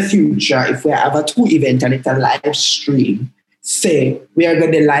in the future, if we have a 2 event and it's a live stream, say we are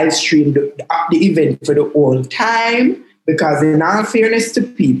going to live stream the event for the whole time, because in all fairness to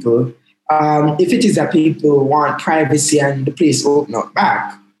people, if it is that people want privacy and the place open up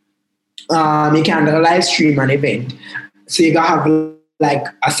back, you can live stream an event. So you gotta have like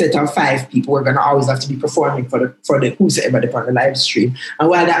a set of 5 people. We're gonna always have to be performing for the whosoever on the live stream. And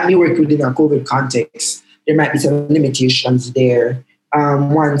while that may work within a COVID context, there might be some limitations there.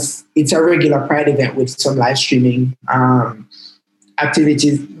 Once it's a regular Pride event with some live streaming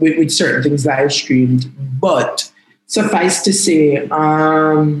activities with certain things live streamed. But suffice to say,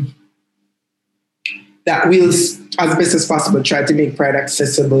 that we'll, as best as possible, try to make Pride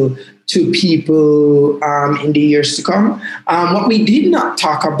accessible to people in the years to come. What we did not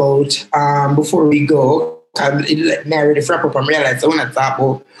talk about before we go, let Mary wrap up and realize I want to talk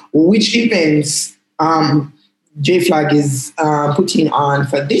about which events J-Flag is putting on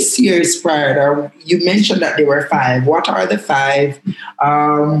for this year's Pride. You mentioned that there were 5. What are the 5?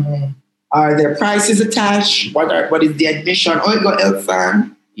 Are there prices attached? What is the admission? Go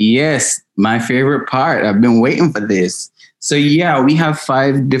Elson. Yes, my favorite part. I've been waiting for this. So we have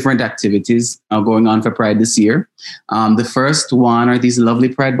 5 different activities going on for Pride this year. The first one are these lovely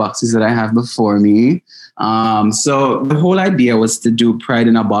Pride boxes that I have before me. So the whole idea was to do Pride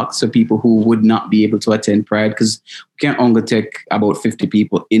in a box for people who would not be able to attend Pride, because we can only take about 50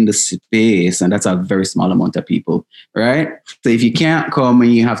 people in the space, and that's a very small amount of people, right? So if you can't come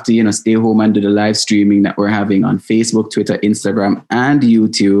and you have to, stay home and do the live streaming that we're having on Facebook, Twitter, Instagram, and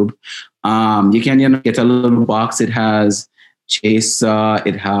YouTube, you can, get a little box. It has chaser,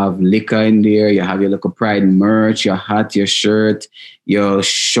 it have liquor in there, you have your local Pride merch, your hat, your shirt, your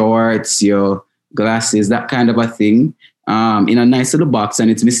shorts, your glasses, that kind of a thing, in a nice little box, and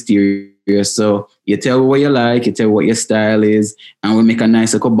it's mysterious. So you tell what you like, you tell what your style is, and we make a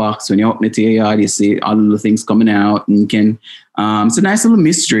nice little box. When you open it to your yard, you see all of the things coming out, and you can, it's a nice little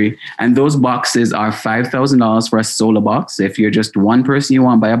mystery. And those boxes are $5,000 for a solo box. If you're just one person, you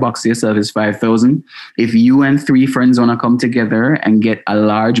want to buy a box yourself, is $5,000. If you and 3 friends want to come together and get a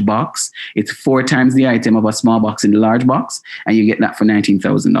large box, it's 4 times the item of a small box in the large box, and you get that for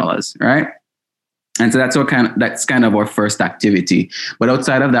 $19,000, right? And so that's kind of our first activity. But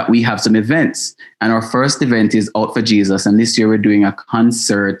outside of that, we have some events. And our first event is Out for Jesus. And this year we're doing a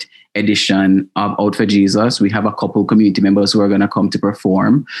concert edition of Out for Jesus. We have a couple community members who are going to come to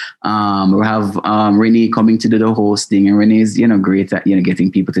perform. We have Renee coming to do the hosting. And Renee is, great at,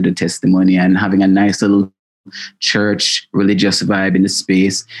 getting people to the testimony and having a nice little church religious vibe in the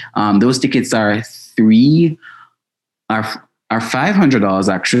space. Those tickets are $500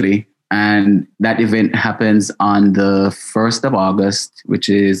 actually. And that event happens on the 1st of August, which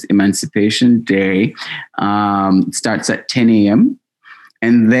is Emancipation Day. It starts at 10 a.m.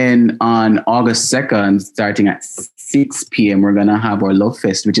 And then on August 2nd, starting at 6 p.m., we're going to have our Love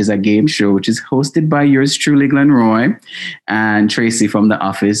Fest, which is a game show, which is hosted by yours truly, Glenn Roy, and Tracy from The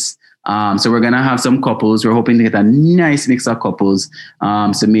Office. So we're going to have some couples. We're hoping to get a nice mix of couples.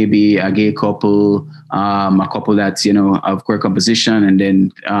 So maybe a gay couple, a couple that's, of queer composition, and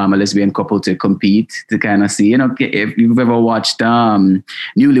then a lesbian couple to compete to kind of see, if you've ever watched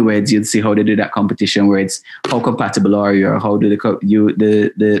Newlyweds, you'd see how they do that competition where it's how compatible are you, or how do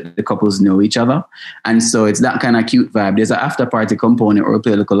the couples know each other. And so it's that kind of cute vibe. There's an after party component or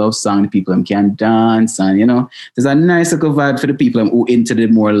play a little love song. The people can dance, and, there's a nice little vibe for the people who into the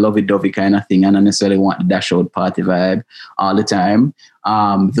more lovey-dovey kind of thing and not necessarily want the dash out party vibe all the time.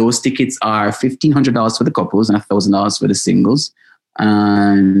 Those tickets are $1,500 for the couples and $1,000 for the singles.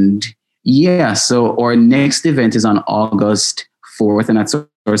 And yeah, so our next event is on August 4th, and that's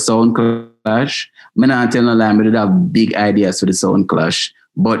our Sound Clash. I'm not telling a lie, we did have big ideas for the Sound Clash,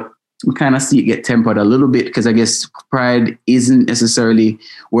 but we kind of see it get tempered a little bit because I guess Pride isn't necessarily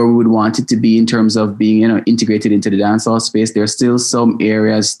where we would want it to be in terms of being, integrated into the dancehall space. There's still some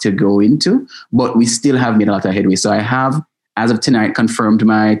areas to go into, but we still have made a lot of headway. So I have, as of tonight, confirmed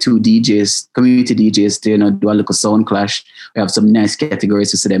my 2 DJs, community DJs, to do a little sound clash. We have some nice categories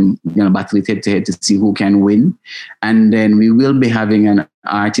to see them, battle it head to head to see who can win. And then we will be having an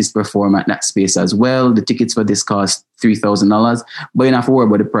artist perform at that space as well. The tickets for this cost $3,000, but you don't have to worry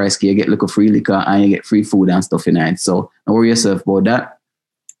about the price. You get little free liquor and you get free food and stuff in it. So don't worry yourself about that.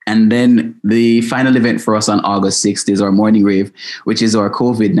 And then the final event for us on August 6th is our morning rave, which is our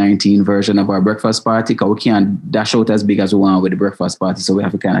COVID-19 version of our breakfast party, because we can't dash out as big as we want with the breakfast party. So we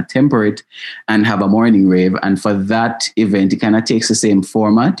have to kind of temper it and have a morning rave. And for that event, it kind of takes the same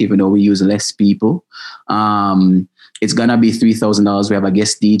format, even though we use less people. It's going to be $3,000. We have a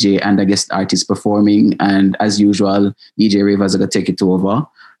guest DJ and a guest artist performing. And as usual, DJ Ravers are going to take it over.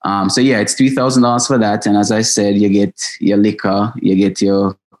 So yeah, it's $3,000 for that. And as I said, you get your liquor, you get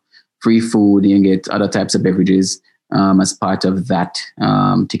your free food, you get other types of beverages as part of that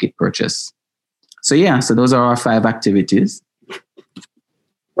ticket purchase. So yeah, so those are our 5 activities.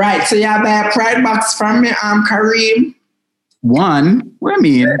 Right. So you have a Pride box from me, Kareem. 1? What do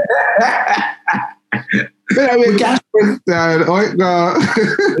you mean? We can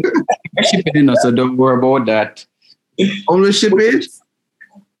ship it in, so don't worry about that. Only ship it?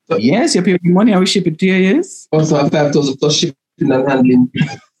 Yes, you pay me money, I will ship it to you, yes. Also, 5,000 plus shipping and handling.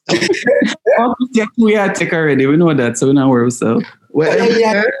 We are tech already, we know that, so we don't worry ourselves. Well,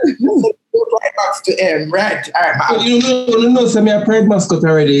 yeah. Pride box to him, right? All right, man. You know, send me a Pride mascot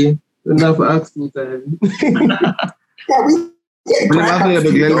already. You don't have to ask 2 times. Drop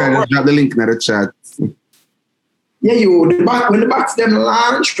the link in the chat. Yeah, when the box them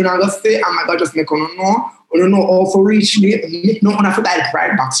launch, when I just say, oh my God, just make on know all for reach me. No one have to buy the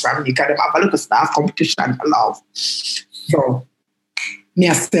Pride box from me because they have a little staff competition to love. So, me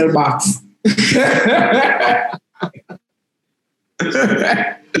a sell box.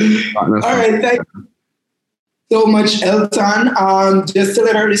 All right, thank you so much, Elton. Just to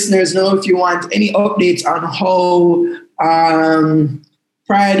let our listeners know, if you want any updates on how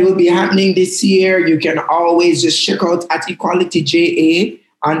Pride will be happening this year, you can always just check out at Equality JA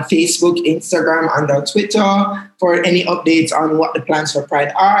on Facebook, Instagram, and on Twitter for any updates on what the plans for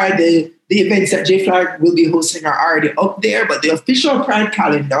Pride are. The events that J-Flag will be hosting are already up there, but the official Pride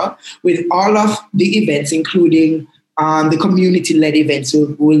calendar with all of the events, including the community-led events,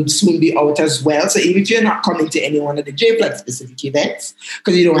 will soon be out as well. So even if you're not coming to any one of the J-Flag specific events,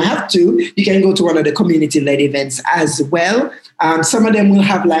 because you don't have to, you can go to one of the community-led events as well. Some of them will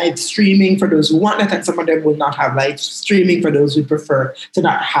have live streaming for those who want that, and some of them will not have live streaming for those who prefer to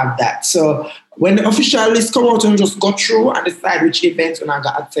not have that. So when the official list come out, and just go through and decide which events we're not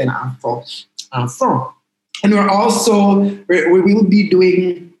going to attend for. And we will be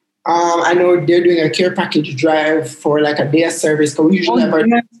doing, I know they're doing a care package drive for like a day of service. We usually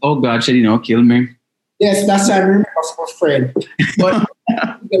oh God, should kill me? Yes, that's why I remember my friend. But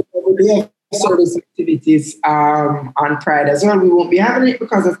we have service activities on Pride as well. We won't be having it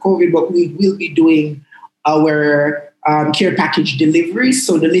because of COVID, but we will be doing our care package deliveries.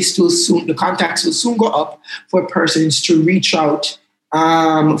 So the contacts will soon go up for persons to reach out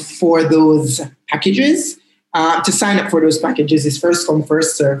for those packages. To sign up for those packages is first come,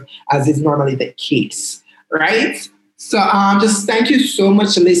 first serve, as is normally the case, right? So just thank you so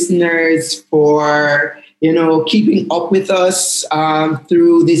much, listeners, for keeping up with us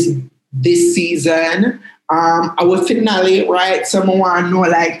through this season. Our finale, right? Someone want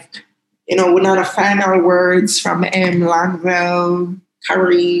to know, we're not a final words from M. Lanville,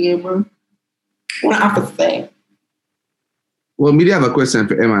 Kareem. What I have to say? Well, me have a question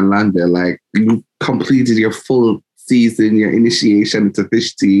for Emma and Landa. Like, you completed your full season, your initiation into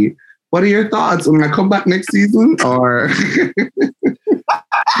Fish Tea. What are your thoughts? Am I come back next season or?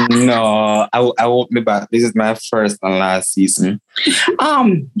 No, I won't be back. This is my first and last season.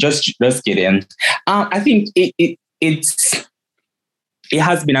 Just kidding. I think it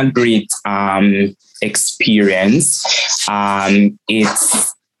has been a great experience.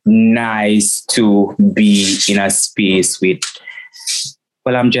 It's nice to be in a space with.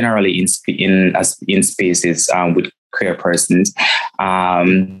 Well, I'm generally in spaces with queer persons,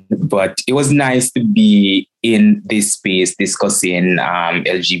 but it was nice to be in this space discussing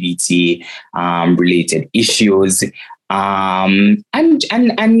LGBT related issues, and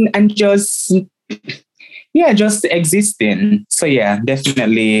just existing. So yeah,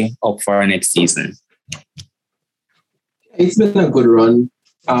 definitely up for our next season. It's been a good run.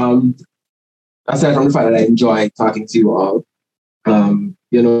 Aside from the fact that I enjoy talking to you all,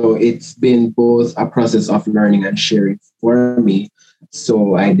 it's been both a process of learning and sharing for me.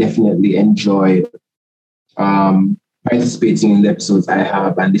 So I definitely enjoy participating in the episodes I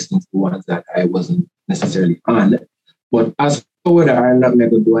have and listening to the ones that I wasn't necessarily on. But as for whether or not we're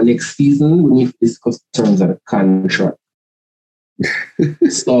going to do a next season, we need to discuss terms of the contract.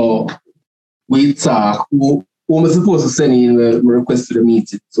 So we talk. Who was supposed to send in a request to the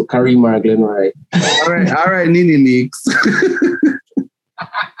meeting? So Kareem or Glenn, right? All right, Nini Leaks.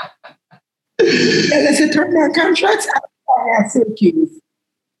 Let's term our contracts. I'm Syracuse.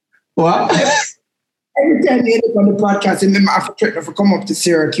 What? Every time you look on the podcast, and I have to come up to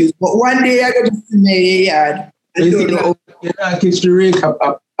Syracuse. But one day I go to see yard. Catch the rake.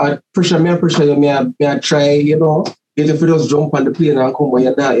 I pressure you, may I try, get if you just jump on the plane and come, but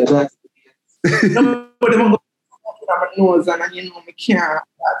you're not. No, but I'm going to my nose and me can't.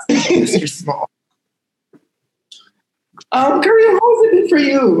 That's too small. Kareem, how's it been for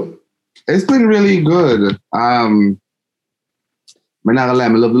you? It's been really good. I'm not gonna lie, I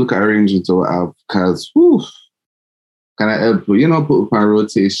love to look at arrangements because can I help put up my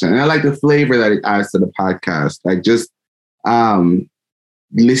rotation. And I like the flavor that it adds to the podcast. Like just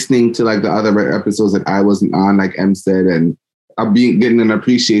listening to like the other episodes that I wasn't on, like Em said, and getting an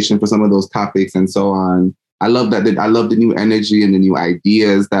appreciation for some of those topics and so on. I love that. I love the new energy and the new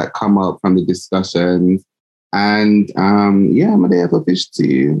ideas that come up from the discussions. And I'm a day for Fish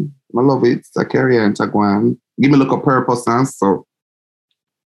Tea. I love it. I carry it and Tagwan. Give me a look of purpose and so.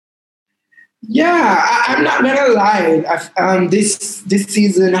 Yeah, I'm not gonna lie. This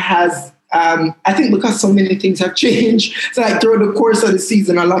season has I think because so many things have changed. So like throughout the course of the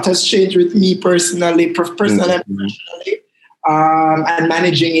season, a lot has changed with me personally and professionally. And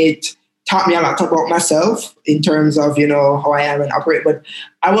managing it taught me a lot about myself in terms of, how I am and operate. But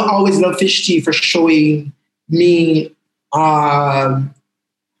I will always love Fish Tea for showing me how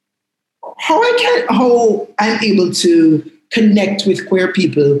I'm able to connect with queer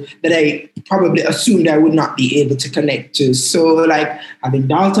people that I probably assumed I would not be able to connect to. So like having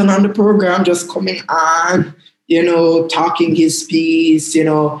Dalton on the program, just coming on, talking his piece,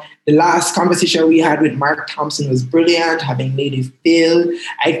 the last conversation we had with Mark Thompson was brilliant, having Lady Phil.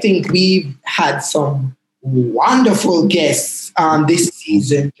 I think we've had some wonderful guests this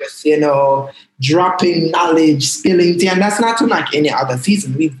season, just, dropping knowledge, spilling tea. And that's not to knock any other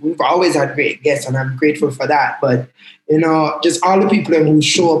season. We've always had great guests and I'm grateful for that. But, just all the people who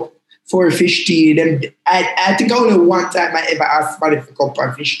show up for Fish Tea. Then I think only one time I ever asked somebody to come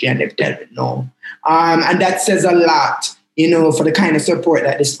for Fish Tea and they've told me no. And that says a lot, for the kind of support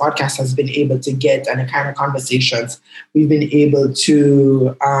that this podcast has been able to get and the kind of conversations we've been able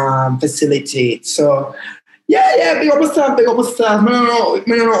to facilitate. So, big up yourself. I don't know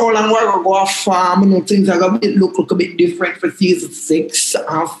all I'm going to go off. I know things are going to look a bit different for season 6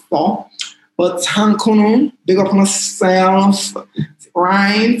 and 4. But Hankono, big up myself,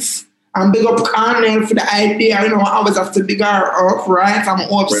 Ryan's, and big up Carnell for the idea. I always have to big her up, right? I'm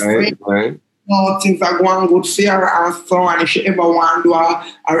upstream. Right. Things are going good for her and so on. If she ever want to do a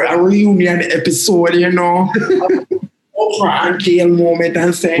reunion episode, Oprah and Gail moment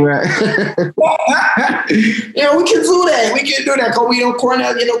and say, right. We can do that. We can do that because we know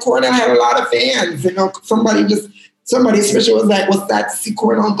Cornell. Cornell had a lot of fans. Somebody especially was like, "What's that? See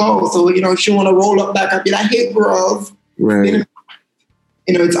Cornell go?" So she want to roll up back and be like, "Hey, girls." Right.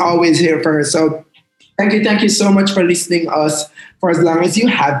 It's always here for her. So thank you so much for listening to us for as long as you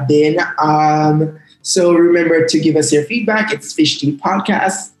have been. So remember to give us your feedback. It's Fish Tea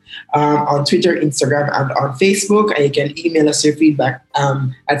Podcast on Twitter, Instagram, and on Facebook. And you can email us your feedback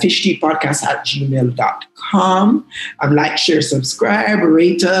at fishteapodcast@gmail.com. Like, share, subscribe,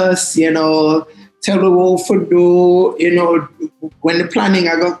 rate us, tell the what to do, you know, when the planning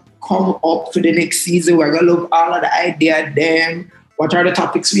I got come up for the next season, we're gonna look all of the idea then. What are the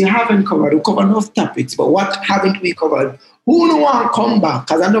topics we haven't covered? We covered enough topics, but what haven't we covered? Who don't want to come back?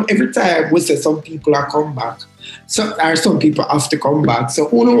 Because I know every time we say some people are come back. So or some people have to come back. So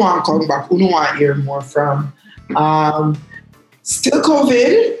who don't want to come back? Who don't want to hear more from? Still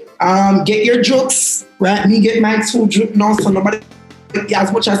COVID. Get your jokes, right? Me get my two joke now, so nobody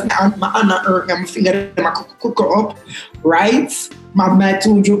as much as my hand hurt me, my finger them I cook up, right? My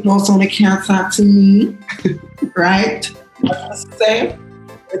two joke now, so they can't talk to me, right? I just say,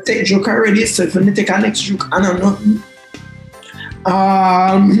 I take joke already, so if you take a next joke, I know nothing.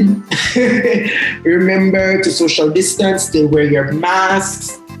 Remember to social distance, still wear your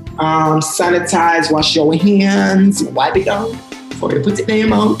masks, sanitize, wash your hands, wipe it down before you put it in your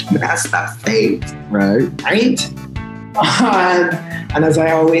mouth. That's safe. Right. And as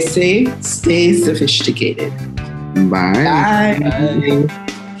I always say, stay sophisticated. Bye. Bye.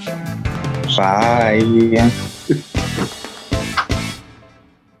 Bye.